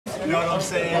You know what I'm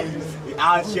saying? We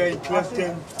out here in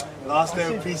Clifton. Last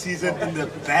day of preseason in the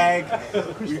bag.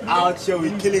 We out here, we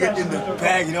killing it in the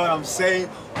bag, you know what I'm saying?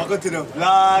 Welcome to the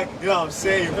vlog, you know what I'm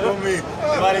saying? You feel me?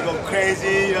 Everybody go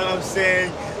crazy, you know what I'm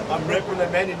saying? I'm repping the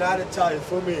Man United tie, you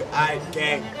feel me? I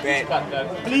gang bang.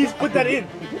 Please put that in.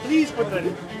 Please put that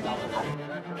in.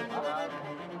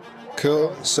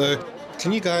 Cool. So,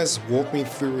 can you guys walk me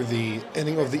through the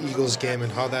ending of the Eagles game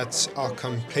and how that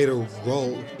outcome played a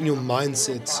role in your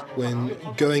mindset when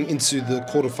going into the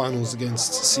quarterfinals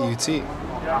against CUT? Yeah,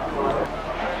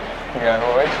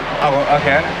 always. Oh,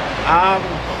 okay.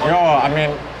 I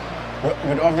mean,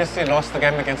 we'd obviously lost the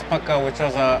game against Puka, which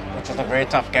was a very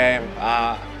tough game.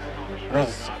 It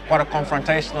was quite a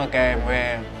confrontational game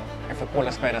where, if we call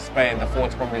a spade, the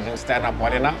forwards probably didn't stand up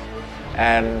well enough.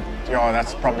 And that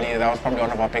was probably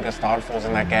one of our biggest downfalls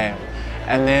in that game.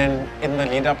 And then in the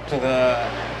lead up to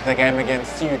the game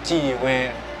against CUT,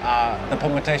 where the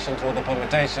permutations were the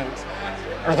permutations,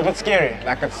 it was a bit scary.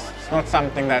 Like it's not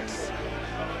something that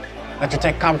you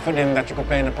take comfort in that you could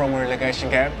play in a promo relegation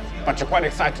game, but you're quite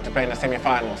excited to play in the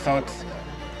semi-final. So it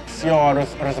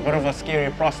was a bit of a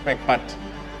scary prospect, but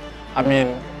I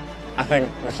mean, I think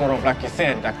we sort of, like you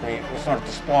said, like we started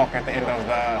to spark at the end of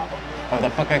the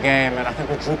Puka game, and I think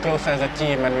we drew closer as a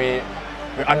team, and we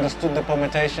understood the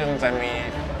permutations, and we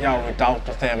dealt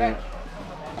with them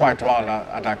quite well,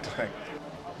 I'd like to think.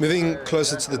 Moving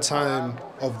closer to the time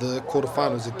of the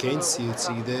quarterfinals against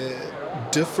CUT, the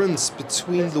difference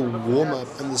between the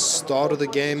warm-up and the start of the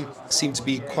game seemed to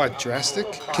be quite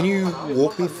drastic. Can you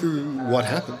walk me through what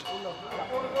happened?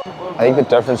 I think the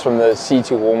difference from the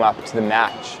C2 warm-up to the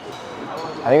match,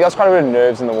 I think there was quite a bit of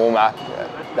nerves in the warm-up.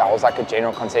 That was like a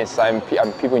general consensus.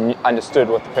 People understood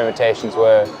what the permutations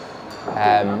were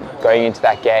going into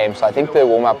that game. So I think the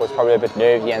warm-up was probably a bit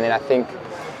nervy, and then I think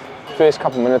the first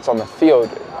couple of minutes on the field,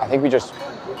 I think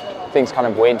things kind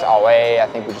of went our way. I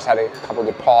think we just had a couple of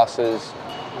good passes,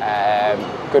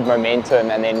 good momentum,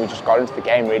 and then we just got into the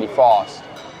game really fast.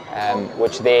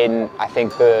 Which then I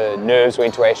think the nerves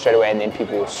went away straight away, and then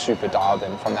people were super dialed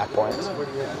in from that point.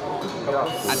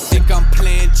 I think I'm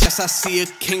playing chess, I see a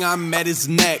king, I'm at his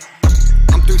neck.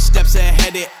 I'm 3 steps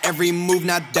ahead at every move,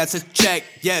 now that's a check.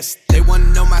 Yes, they wanna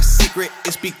know my secret,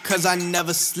 it's because I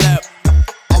never slept.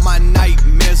 All my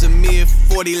nightmares of me at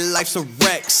 40, life's a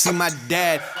wreck. See my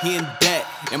dad, he in debt,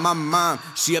 and my mom,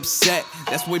 she upset.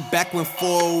 That's way back when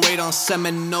 408 on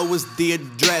Seminole was the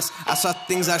address. I saw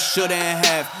things I shouldn't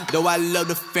have, though I love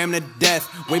the fam to death.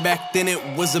 Way back then it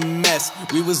was a mess,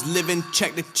 we was living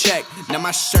check to check. Now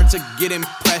my shirts are getting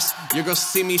pressed, your girl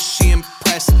see me, she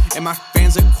impressed. And my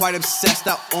fans are quite obsessed,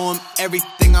 I owe them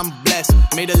everything, I'm blessed.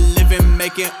 Made a living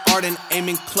making art and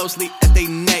aiming closely at they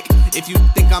neck. If you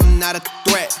think I'm not a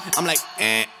threat, I'm like,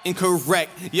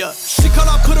 incorrect, yeah. She call,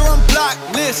 I put her on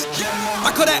blacklist.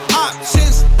 I call that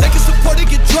options. They can support it,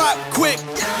 get dropped quick.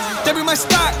 They be my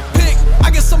stock pick. I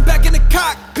guess I'm back in the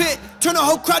cockpit. Turn the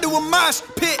whole crowd to a mosh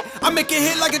pit. I make it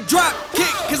hit like a drop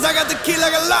kick, cause I got the key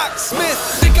like a locksmith.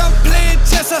 Think I'm playing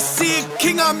chess, I see a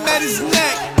king, I'm at his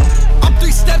neck. I'm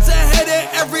 3 steps ahead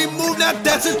at every move, now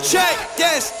that's a check,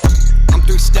 yes. I'm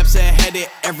 3 steps ahead at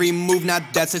every move, now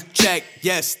that's a check,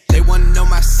 yes. They wanna know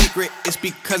my secret, it's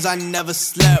because I never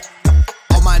slept.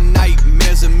 All my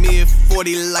nightmares of me at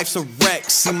 40, life's a wreck.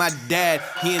 See my dad,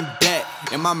 he in debt,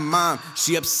 and my mom,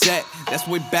 she upset. That's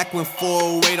way back when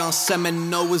 408 on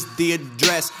Seminole was the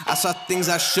address. I saw things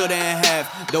I shouldn't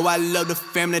have, though I love the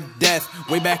fam to death.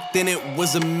 Way back then it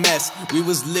was a mess, we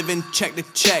was living check to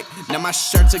check. Now my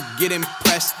shirts are getting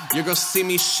pressed, your girl see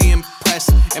me, she impressed.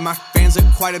 And my fans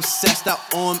are quite obsessed, I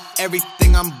owe them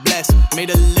everything, I'm blessed. Made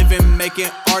a living making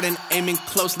art and aiming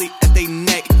closely at they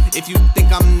neck. If you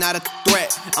think I'm not a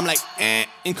threat, I'm like,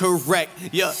 incorrect,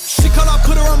 yeah. She call, I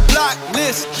put her on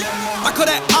blacklist. I call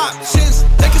that options.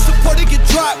 They can support it, get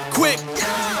dropped quick.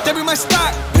 They be my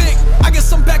stock pick. I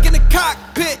guess I'm back in the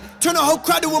cockpit. Turn the whole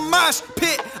crowd to a mosh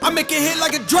pit. I make it hit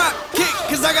like a drop kick,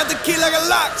 cause I got the key like a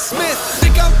locksmith.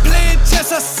 Think I'm playing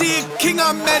chess, I see a king,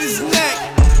 I'm at his neck.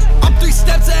 I'm 3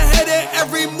 steps ahead at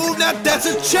every move, now that's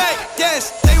a check,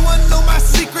 yes. They wanna know my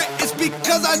secret, it's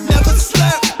because I never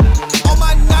slept. All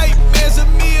my nightmares of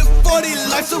me at 40,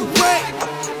 life's a wreck.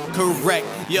 Correct,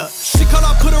 yeah. She call,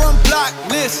 I put her on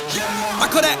blacklist. I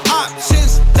call that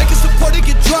options. They can support it,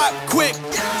 get dropped quick.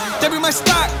 They be my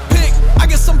stock pick. I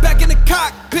guess I'm back in the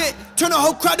cockpit. Turn the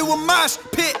whole crowd to a mosh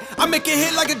pit. I make it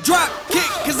hit like a drop kick,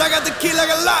 cause I got the key like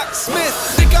a locksmith.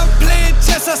 Think I'm playing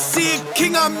chess, I see a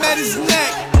king, I'm at his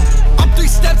neck. I'm 3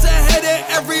 steps ahead at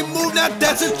every move, now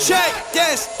that's a check,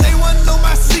 yes. They wanna know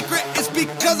my secret, it's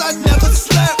because I never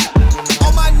slept.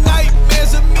 All my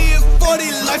nightmares of me at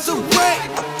 40, life's a wreck.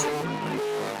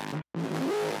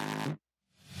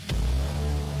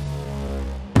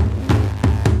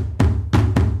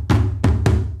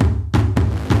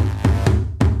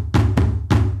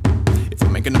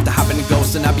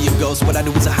 most. What I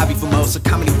do is a hobby for most, a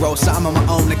comedy roast. So I'm on my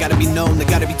own, I gotta be known, I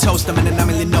gotta be toast. I'm in an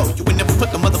I know. You would never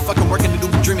put the motherfucking work into the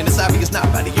dreaming. It's obvious, not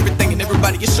about everything and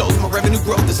everybody. It shows my revenue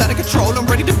growth is out of control. I'm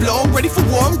ready to blow, I'm ready for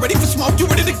war, I'm ready for smoke. You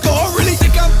ready to go? I really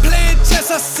think I'm playing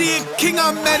chess. I see a king,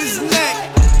 I'm at his neck.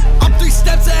 I'm 3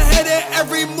 steps ahead of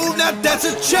every move, now that's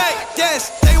a check.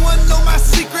 Yes, they wanna know my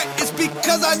secret, it's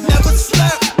because I never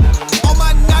slept. All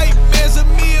my nightmares of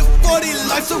me at 40,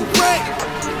 life's a wreck.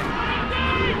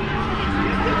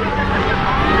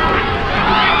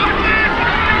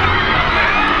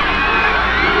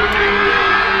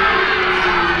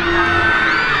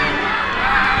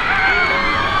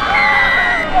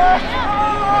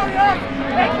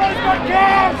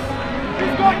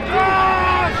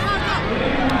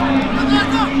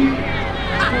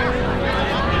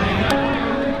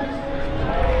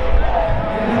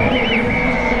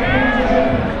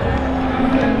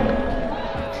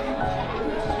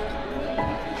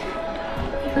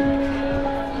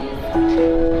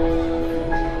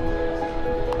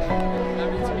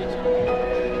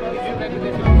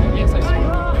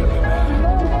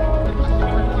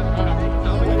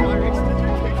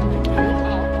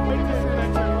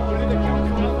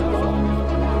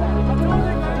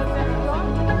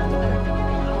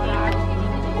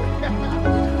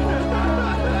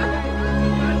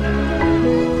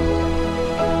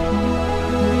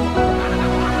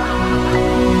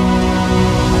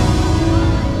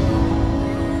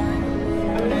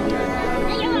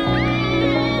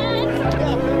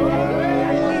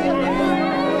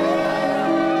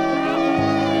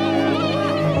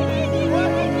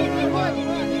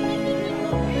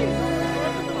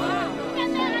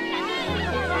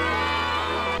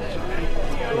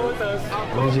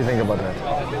 What did you think about that?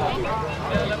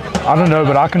 I don't know,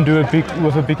 but I can do it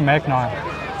with a Big Mac now.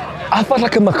 I felt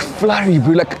like a McFlurry,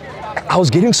 bro. Like, I was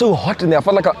getting so hot in there. I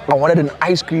felt like I wanted an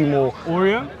ice cream or...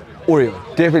 Oreo? Oreo,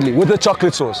 definitely. With the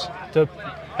chocolate sauce.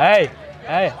 Hey,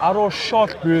 I don't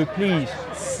shot, bro, please.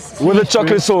 With the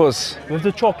chocolate sauce. With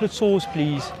the chocolate sauce,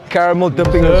 please. Caramel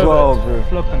dipping as well, bro.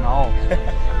 Flipping hell.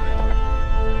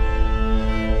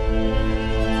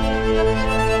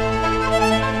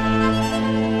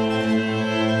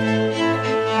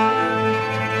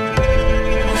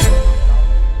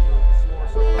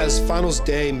 As finals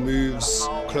day moves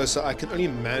closer, I can only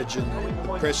imagine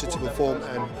the pressure to perform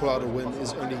and pull out a win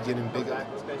is only getting bigger.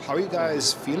 How are you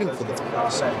guys feeling for the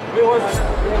finals?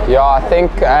 Yeah, I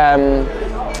think,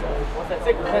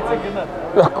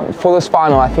 look, for this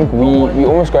final, I think we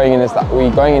almost going in as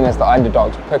the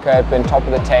underdogs. Picker have been top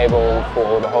of the table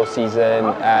for the whole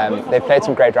season. They've played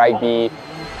some great rugby.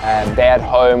 They're at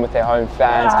home with their home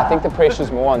fans. I think the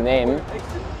pressure's more on them.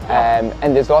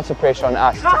 And there's lots of pressure on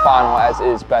us. It's a final as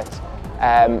is, but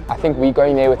I think we're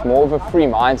going there with more of a free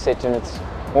mindset, and it's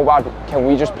more about, can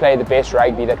we just play the best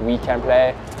rugby that we can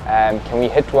play? Can we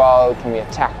hit well? Can we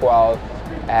attack well?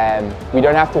 We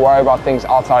don't have to worry about things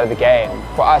outside of the game.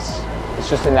 For us, it's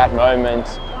just in that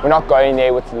moment. We're not going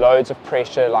there with loads of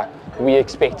pressure, like we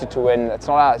expected to win. It's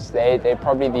not us. They're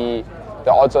probably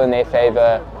the odds are in their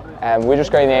favour. We're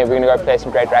just going there, we're going to go play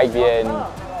some great rugby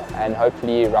and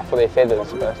hopefully ruffle their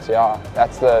feathers. But yeah,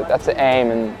 that's the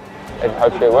aim, and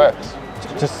hopefully it works.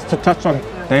 Just to touch on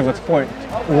David's point,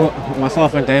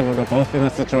 myself and David were both in a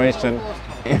situation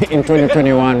in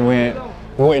 2021 where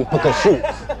we were in Picker's shoes.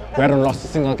 We hadn't lost a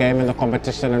single game in the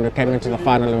competition, and we came into the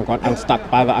final and we got unstuck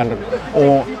by the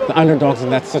underdogs in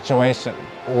that situation.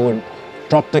 We would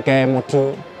drop the game or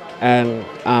two, and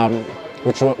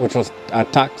which was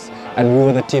Tucks, and we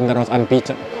were the team that was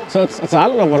unbeaten. So it's a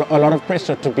lot of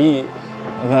pressure to be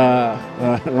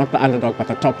not the underdog, but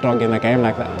the top dog in a game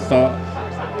like that. So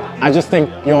I just think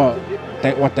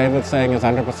what David's saying is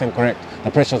 100% correct.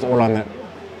 The pressure's all on that.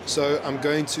 So I'm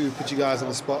going to put you guys on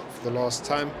the spot for the last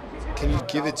time. Can you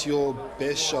give it your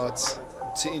best shot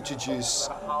to introduce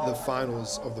the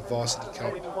finals of the Varsity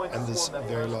Cup and this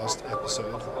very last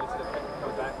episode?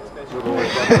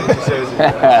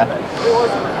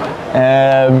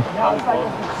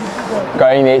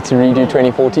 Going there to redo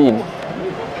 2014.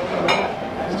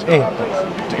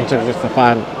 To introduce the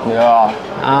final. Yeah.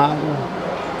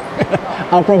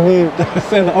 I'll probably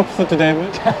say the opposite to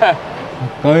David.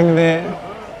 Going there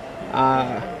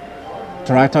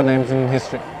to write our names in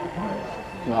history.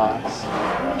 Nice.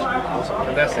 Awesome.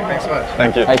 Fantastic. Thanks so much.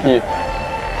 Thank you. Thank you.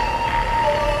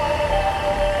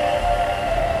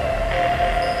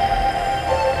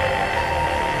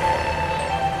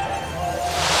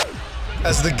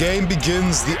 As the game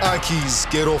begins, the Ikeys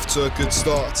get off to a good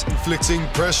start, inflicting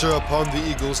pressure upon the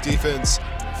Eagles' defense,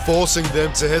 forcing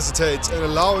them to hesitate and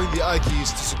allowing the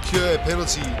Ikeys to secure a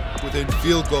penalty within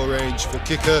field goal range for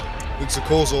kicker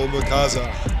Ntukozo Mukaza.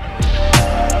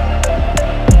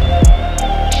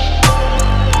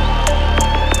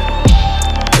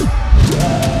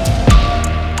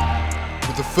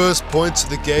 With the first points of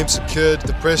the game secured,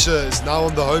 the pressure is now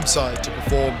on the home side to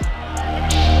perform.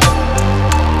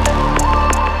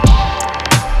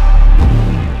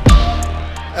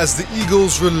 As the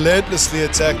Eagles relentlessly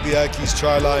attack the Ikey's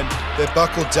try line, they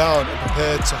buckle down and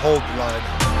prepare to hold the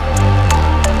line.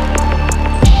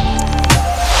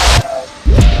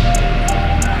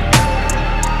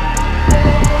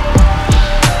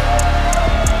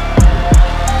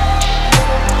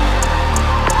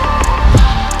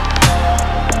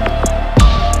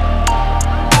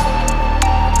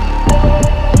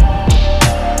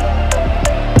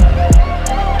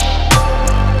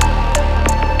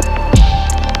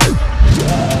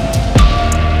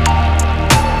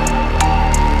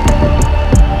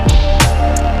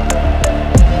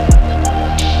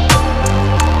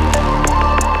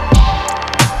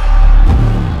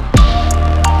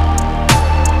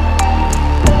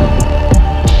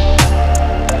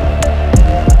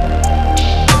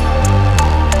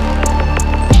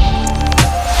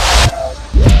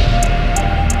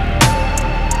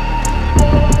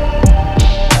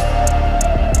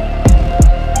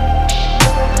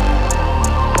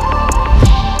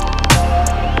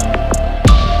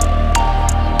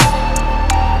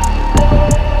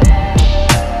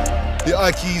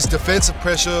 Ikey's defensive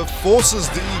pressure forces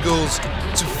the Eagles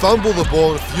to fumble the ball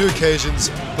on a few occasions,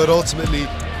 but ultimately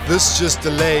this just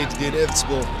delayed the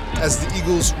inevitable as the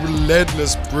Eagles'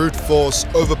 relentless brute force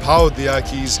overpowered the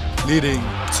Ikeys, leading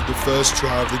to the first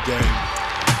try of the game.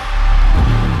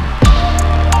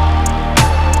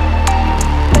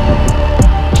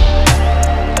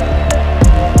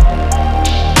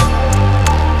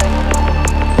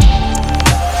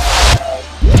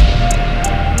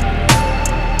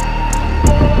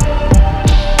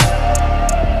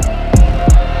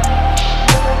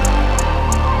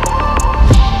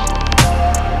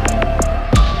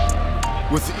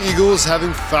 With the Eagles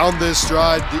having found their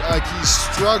stride, the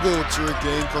Ikeys struggle to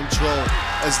regain control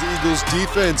as the Eagles'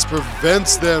 defense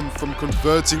prevents them from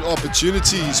converting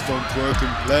opportunities from broken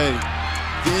play.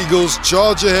 The Eagles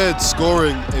charge ahead,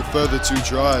 scoring a further 2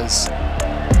 tries.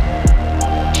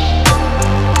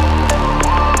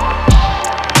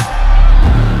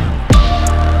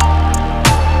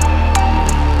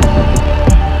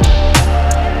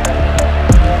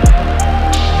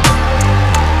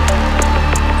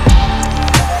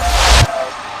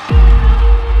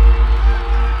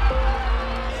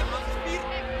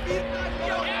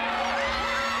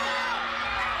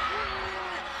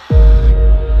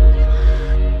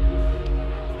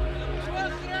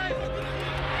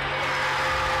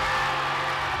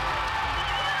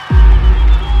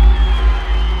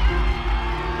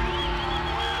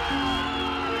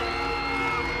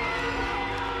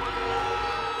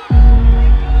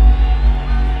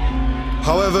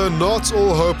 However, not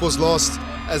all hope was lost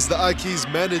as the Ikeys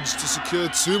managed to secure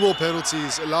 2 more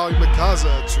penalties, allowing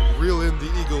Makaza to reel in the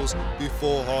Eagles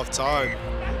before half-time.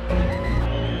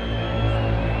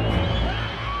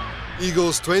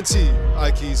 Eagles 20,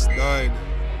 Ikeys 9.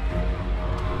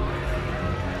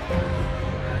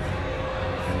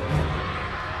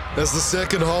 As the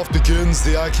second half begins,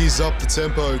 the Ikeys up the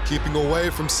tempo, keeping away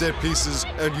from set pieces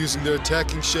and using their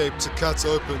attacking shape to cut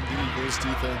open the Eagles'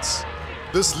 defense.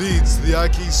 This leads to the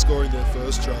Ikeys scoring their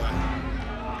first try.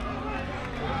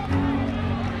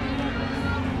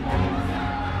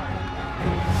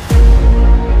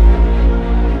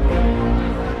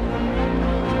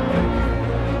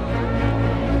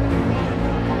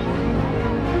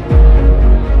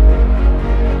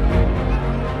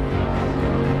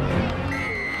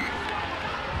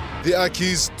 The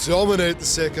Ikey's dominate the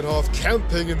second half,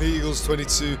 camping in the Eagles'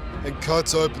 22 and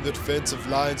cut open the defensive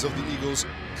lines of the Eagles,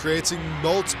 creating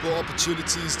multiple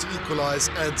opportunities to equalize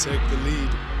and take the lead.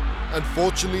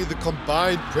 Unfortunately, the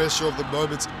combined pressure of the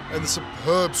moment and the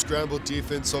superb scrambled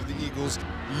defense of the Eagles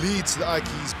lead to the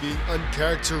Ikeys being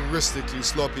uncharacteristically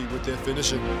sloppy with their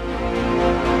finishing.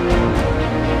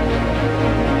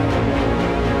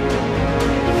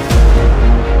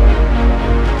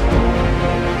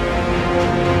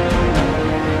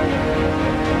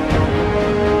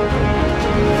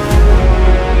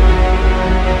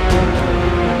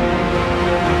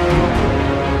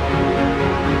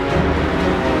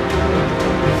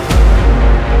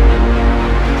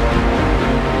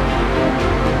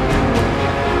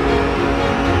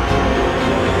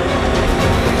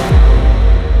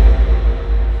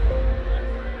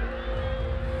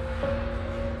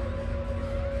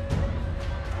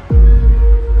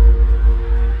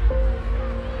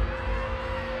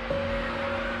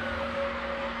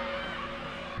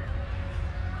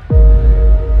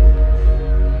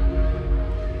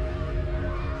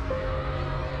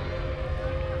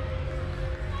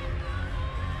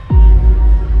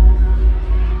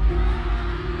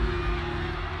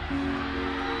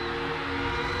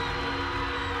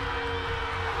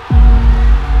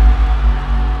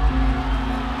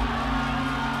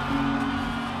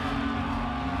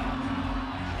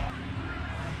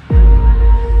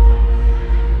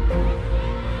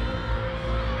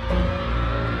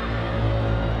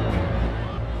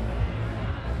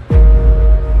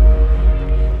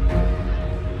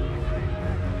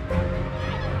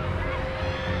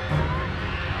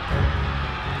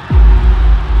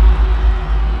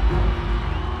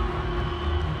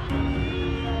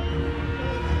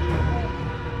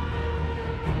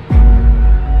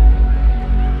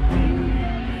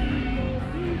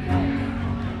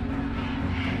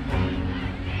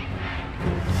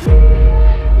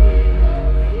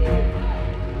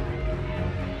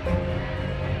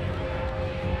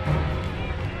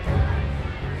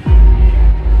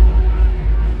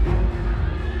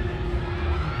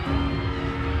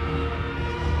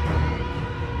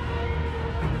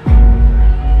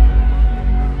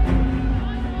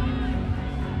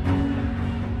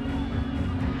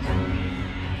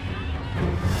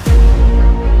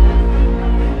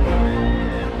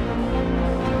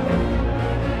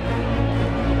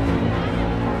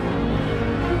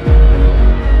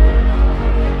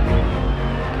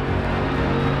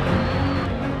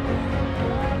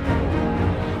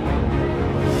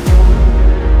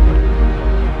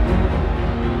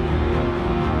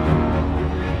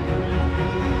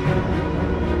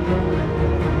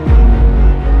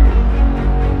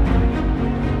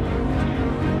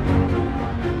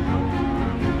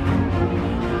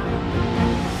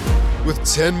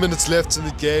 With 10 minutes left in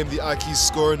the game, the Ikeys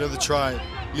score another try,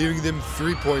 leaving them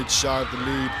 3 points shy of the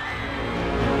lead.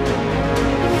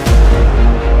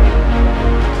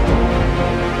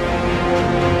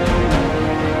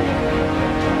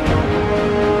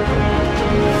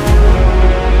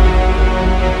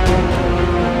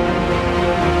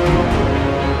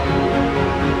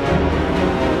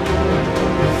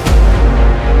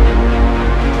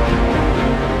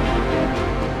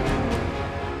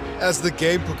 As the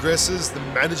game progresses, the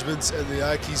management and the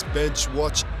Ikeys bench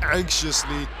watch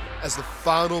anxiously as the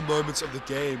final moments of the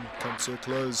game come to a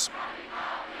close.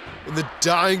 In the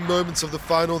dying moments of the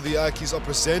final, the Ikeys are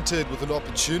presented with an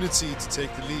opportunity to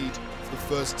take the lead for the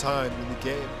first time in the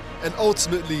game and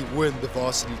ultimately win the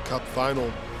Varsity Cup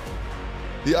final.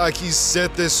 The Ikeys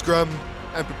set their scrum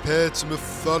and prepare to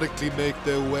methodically make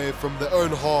their way from their own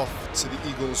half to the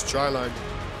Eagles' try line.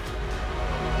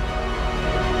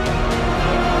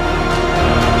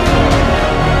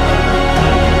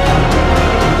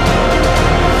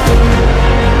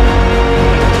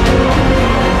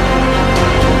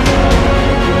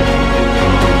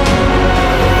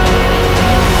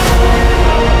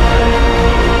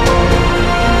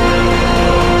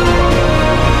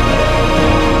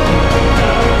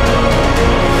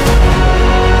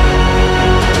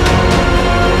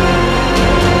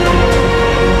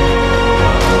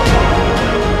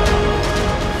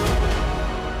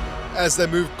 As they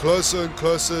move closer and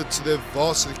closer to their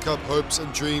Varsity Cup hopes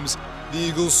and dreams, the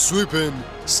Eagles swoop in,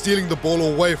 stealing the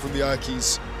ball away from the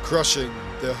Ikeys, crushing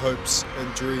their hopes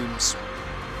and dreams.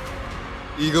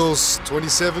 Eagles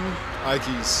 27,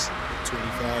 Ikeys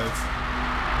 25.